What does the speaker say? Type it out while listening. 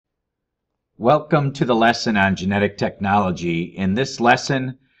Welcome to the lesson on genetic technology. In this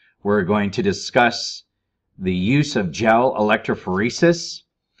lesson, we're going to discuss the use of gel electrophoresis.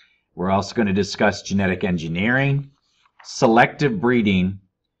 We're also going to discuss genetic engineering, selective breeding,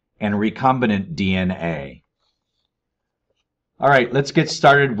 and recombinant DNA. All right, let's get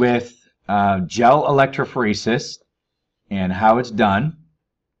started with gel electrophoresis and how it's done.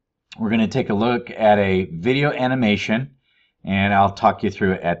 We're going to take a look at a video animation, and I'll talk you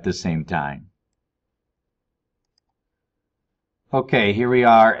through it at the same time. Okay, here we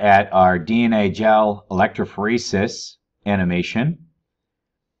are at our DNA gel electrophoresis animation.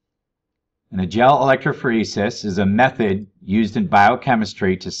 And a gel electrophoresis is a method used in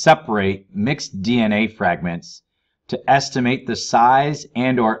biochemistry to separate mixed DNA fragments to estimate the size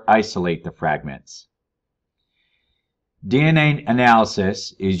and/or isolate the fragments. DNA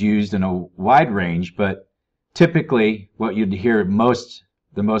analysis is used in a wide range, but typically what you'd hear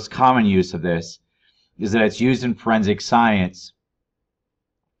the most common use of this is that it's used in forensic science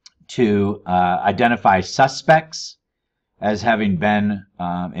to identify suspects as having been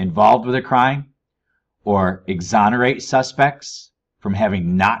involved with a crime, or exonerate suspects from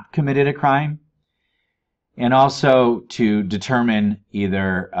having not committed a crime, and also to determine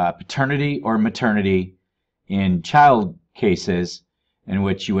either paternity or maternity in child cases in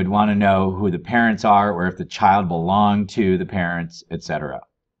which you would want to know who the parents are or if the child belonged to the parents, etc.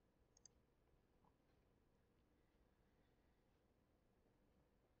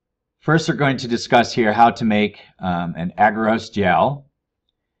 First, we're going to discuss here how to make an agarose gel.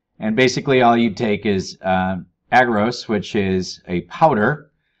 And basically all you take is agarose, which is a powder,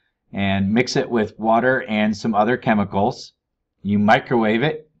 and mix it with water and some other chemicals. You microwave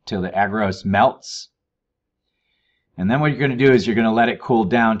it till the agarose melts. And then what you're going to do is you're going to let it cool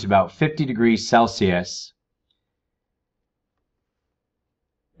down to about 50 degrees Celsius.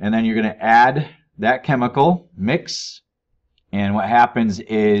 And then you're going to add that chemical mix. And what happens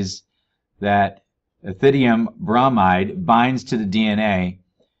is that ethidium bromide binds to the DNA,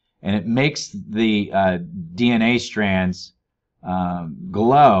 and it makes the DNA strands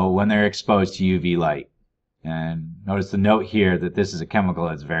glow when they're exposed to UV light. And notice the note here that this is a chemical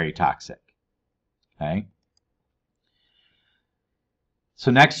that's very toxic. Okay. So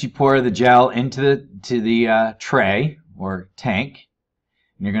next you pour the gel into the tray or tank,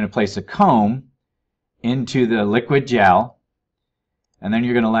 and you're going to place a comb into the liquid gel. And then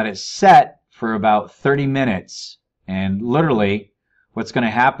you're going to let it set for about 30 minutes. And literally, what's going to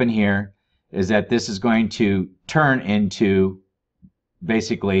happen here is that this is going to turn into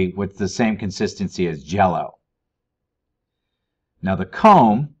basically what's the same consistency as Jell-O. Now the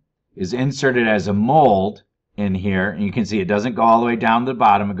comb is inserted as a mold in here, and you can see it doesn't go all the way down to the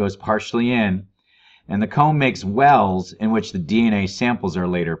bottom, it goes partially in. And the comb makes wells in which the DNA samples are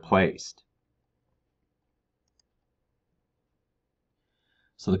later placed.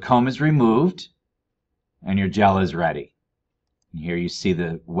 So the comb is removed and your gel is ready. And here you see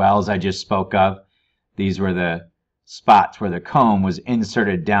the wells I just spoke of. These were the spots where the comb was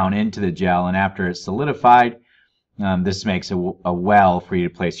inserted down into the gel, and after it's solidified, this makes a well for you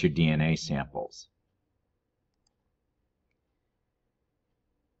to place your DNA samples.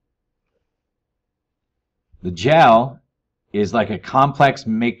 The gel is like a complex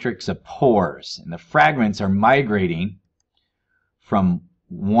matrix of pores, and the fragments are migrating from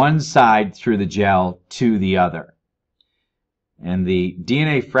one side through the gel to the other. And the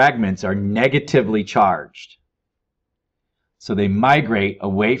DNA fragments are negatively charged. So they migrate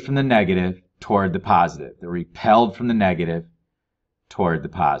away from the negative toward the positive. They're repelled from the negative toward the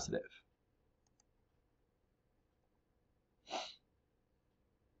positive.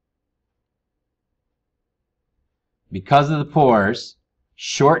 Because of the pores,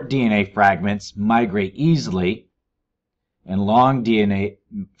 short DNA fragments migrate easily, and long DNA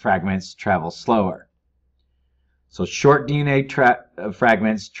fragments travel slower. So short DNA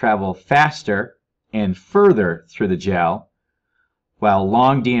fragments travel faster and further through the gel, while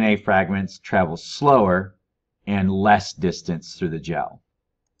long DNA fragments travel slower and less distance through the gel.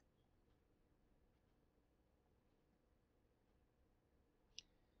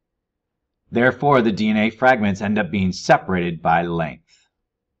 Therefore, the DNA fragments end up being separated by length.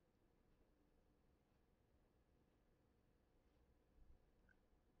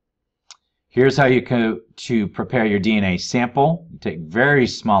 Here's how you go to prepare your DNA sample. You take very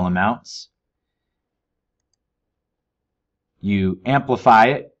small amounts. You amplify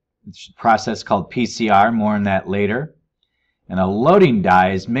it. It's a process called PCR, more on that later. And a loading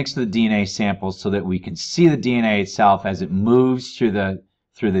dye is mixed with the DNA sample so that we can see the DNA itself as it moves through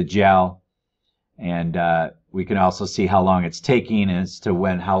the gel. And we can also see how long it's taking as to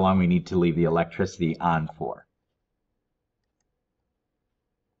how long we need to leave the electricity on for.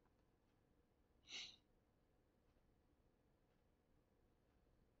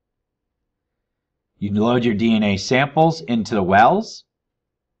 You load your DNA samples into the wells.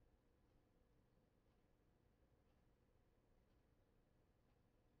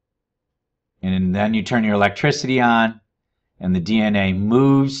 And then you turn your electricity on, and the DNA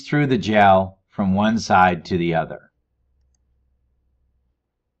moves through the gel from one side to the other.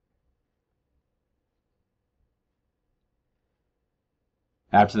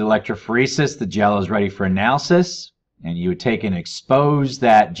 After the electrophoresis, the gel is ready for analysis, and you would take and expose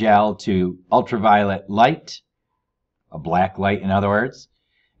that gel to ultraviolet light, a black light in other words,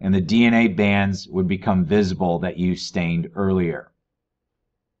 and the DNA bands would become visible that you stained earlier.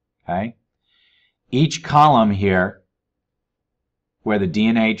 Okay? Each column here, where the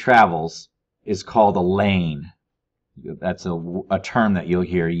DNA travels, is called a lane. That's a term that you'll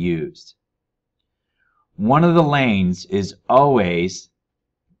hear used. One of the lanes is always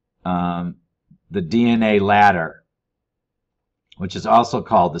the DNA ladder, which is also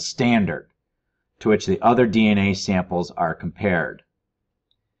called the standard, to which the other DNA samples are compared.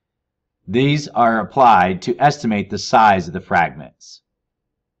 These are applied to estimate the size of the fragments.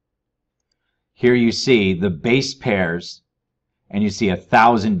 Here you see the base pairs, and you see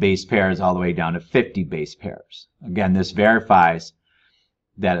 1,000 base pairs all the way down to 50 base pairs. Again, this verifies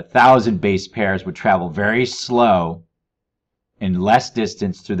that 1,000 base pairs would travel very slow in less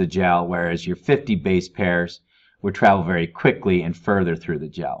distance through the gel, whereas your 50 base pairs would travel very quickly and further through the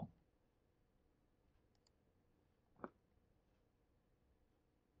gel.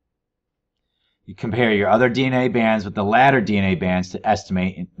 You compare your other DNA bands with the ladder DNA bands to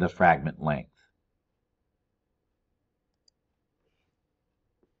estimate the fragment length.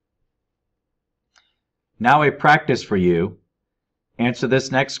 Now a practice for you. Answer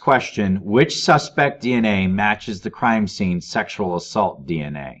this next question. Which suspect DNA matches the crime scene sexual assault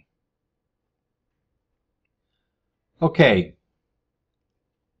DNA? Okay,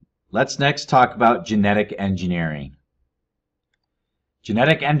 let's next talk about genetic engineering.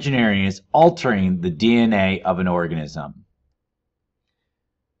 Genetic engineering is altering the DNA of an organism.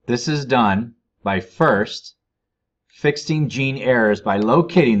 This is done by first fixing gene errors by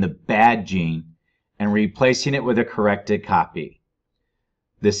locating the bad gene and replacing it with a corrected copy.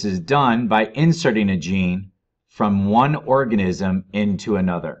 This is done by inserting a gene from one organism into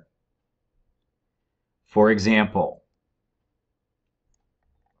another. For example,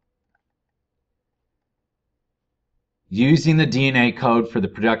 using the DNA code for the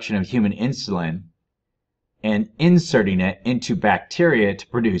production of human insulin and inserting it into bacteria to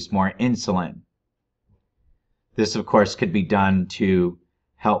produce more insulin. This, of course, could be done to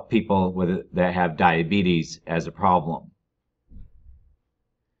help people that have diabetes as a problem.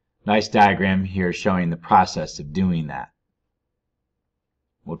 Nice diagram here showing the process of doing that.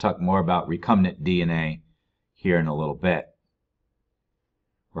 We'll talk more about recombinant DNA here in a little bit.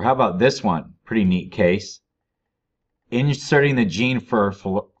 Or how about this one? Pretty neat case. Inserting the gene for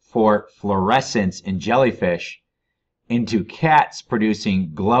fluorescence in jellyfish into cats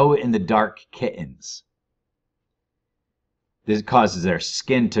producing glow-in-the-dark kittens. This causes their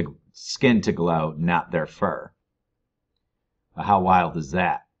skin to glow, not their fur. How wild is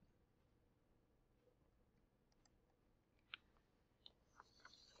that?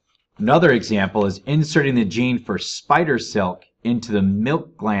 Another example is inserting the gene for spider silk into the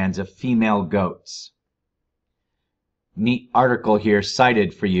milk glands of female goats. Neat article here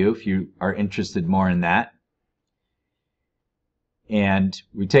cited for you if you are interested more in that. And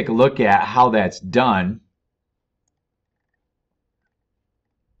we take a look at how that's done.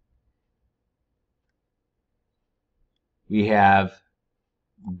 We have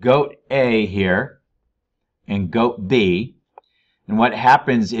goat A here and goat B. And what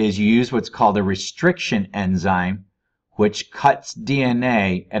happens is you use what's called a restriction enzyme, which cuts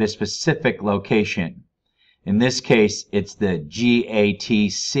DNA at a specific location. In this case, it's the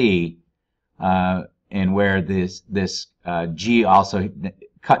GATC, and where this G also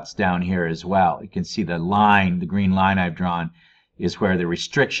cuts down here as well. You can see the line, the green line I've drawn, is where the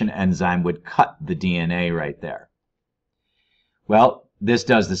restriction enzyme would cut the DNA right there. Well, this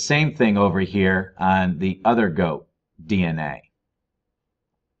does the same thing over here on the other goat DNA.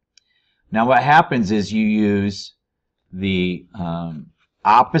 Now what happens is you use the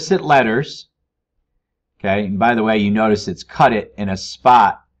opposite letters. Okay, and by the way, you notice it's cut it in a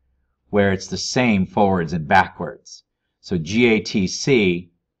spot where it's the same forwards and backwards. So GATC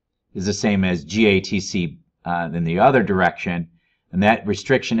is the same as GATC in the other direction. And that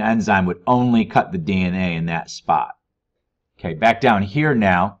restriction enzyme would only cut the DNA in that spot. Okay, back down here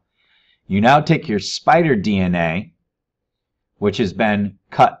now, you now take your spider DNA, which has been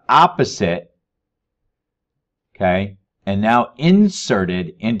cut opposite, okay, and now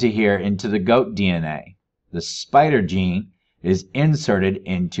inserted into here, into the goat DNA. The spider gene is inserted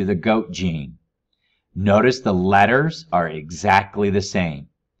into the goat gene. Notice the letters are exactly the same.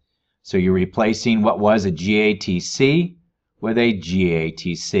 So you're replacing what was a GATC with a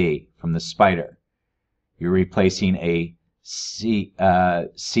GATC from the spider. You're replacing a CTAG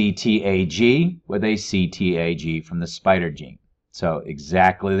with a CTAG from the spider gene. So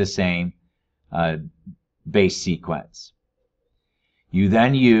exactly the same base sequence. You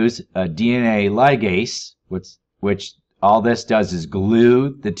then use a DNA ligase, which all this does is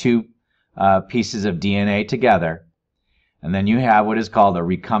glue the two pieces of DNA together. And then you have what is called a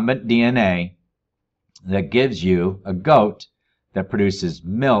recumbent DNA that gives you a goat that produces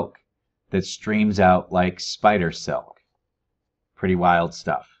milk that streams out like spider silk. Pretty wild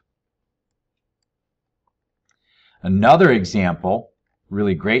stuff. Another example,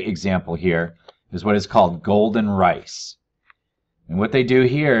 really great example here, is what is called golden rice. And what they do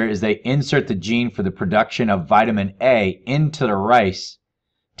here is they insert the gene for the production of vitamin A into the rice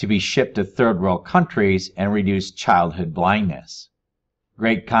to be shipped to third world countries and reduce childhood blindness.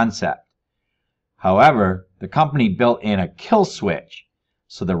 Great concept. However, the company built in a kill switch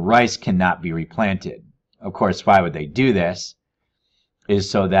so the rice cannot be replanted. Of course, why would they do this? Is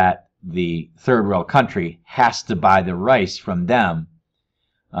so that the third world country has to buy the rice from them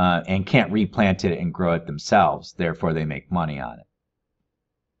and can't replant it and grow it themselves. Therefore, they make money on it.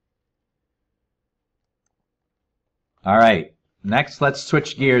 All right, next let's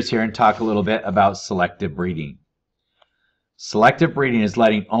switch gears here and talk a little bit about selective breeding. Selective breeding is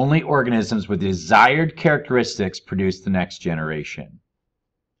letting only organisms with desired characteristics produce the next generation.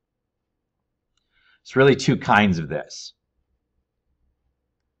 It's really two kinds of this.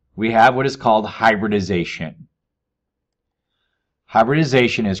 We have what is called hybridization.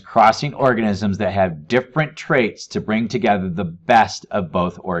 Hybridization is crossing organisms that have different traits to bring together the best of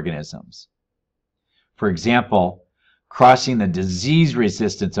both organisms. For example, crossing the disease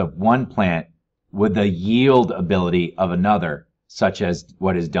resistance of one plant with the yield ability of another, such as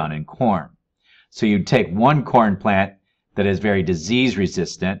what is done in corn. So you'd take one corn plant that is very disease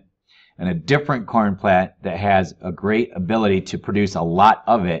resistant and a different corn plant that has a great ability to produce a lot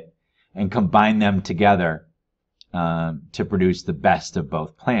of it and combine them together to produce the best of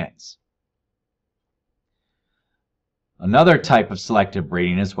both plants. Another type of selective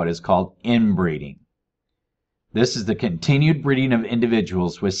breeding is what is called inbreeding. This is the continued breeding of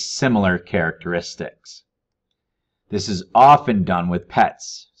individuals with similar characteristics. This is often done with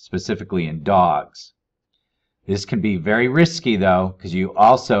pets, specifically in dogs. This can be very risky though, because you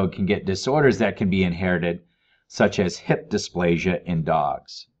also can get disorders that can be inherited, such as hip dysplasia in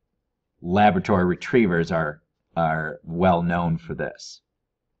dogs. Labrador retrievers are well known for this.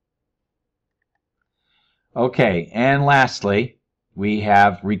 Okay, and lastly, we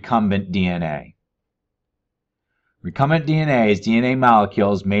have recumbent DNA. Recumbent DNA is DNA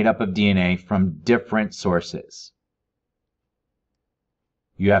molecules made up of DNA from different sources.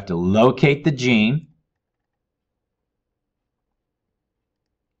 You have to locate the gene.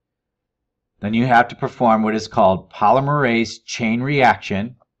 Then you have to perform what is called polymerase chain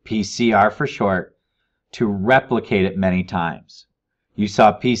reaction, PCR for short, to replicate it many times. You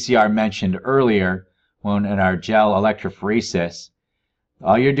saw PCR mentioned earlier when in our gel electrophoresis.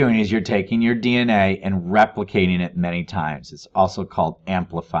 All you're doing is you're taking your DNA and replicating it many times. It's also called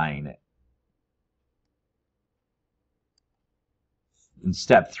amplifying it. In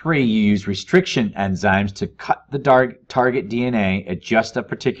step 3, you use restriction enzymes to cut the target DNA at just a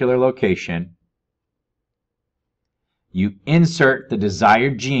particular location. You insert the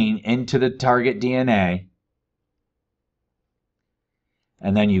desired gene into the target DNA,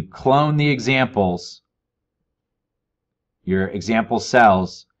 and then you clone the examples, your example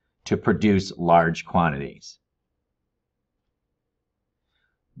cells, to produce large quantities.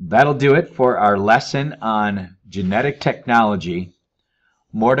 That'll do it for our lesson on genetic technology.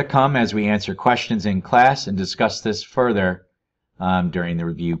 More to come as we answer questions in class and discuss this further during the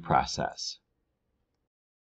review process.